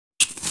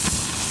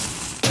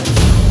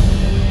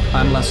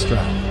I'm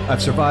Stroud.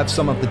 I've survived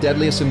some of the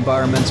deadliest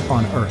environments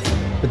on Earth,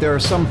 but there are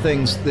some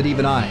things that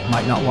even I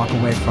might not walk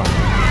away from.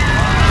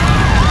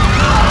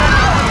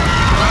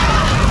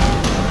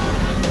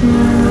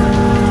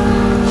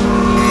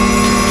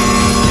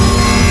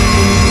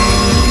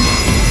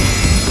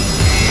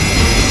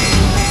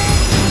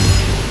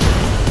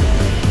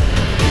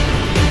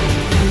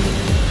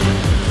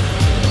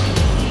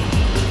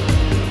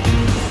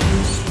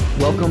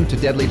 Welcome to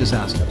Deadly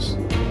Disasters,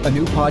 a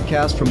new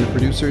podcast from the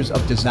producers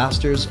of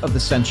Disasters of the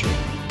Century.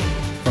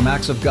 From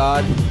acts of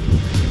God,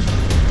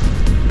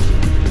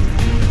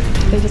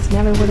 they just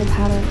never would have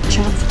had a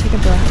chance to take a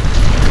breath,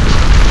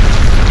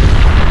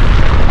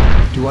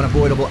 to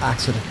unavoidable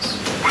accidents.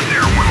 Wizz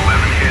Air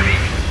 111 Heavy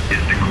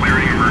is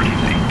declaring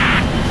emergency.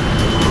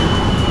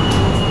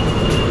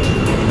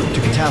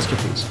 To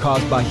catastrophes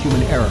caused by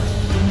human error.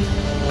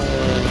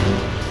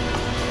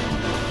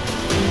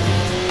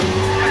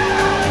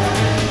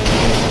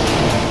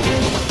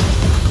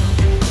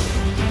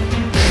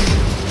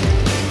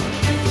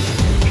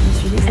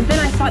 And then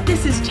I thought,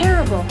 this is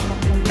terrible.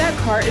 That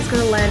car is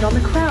going to land on the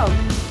crowd.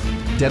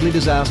 Deadly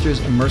Disasters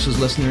immerses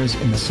listeners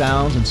in the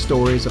sounds and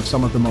stories of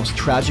some of the most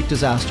tragic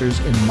disasters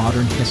in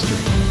modern history.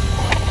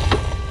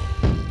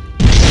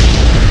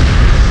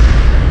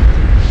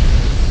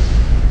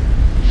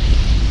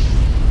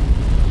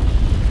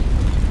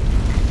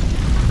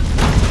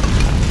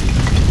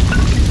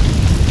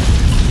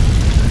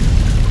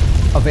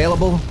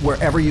 Available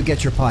wherever you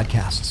get your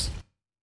podcasts.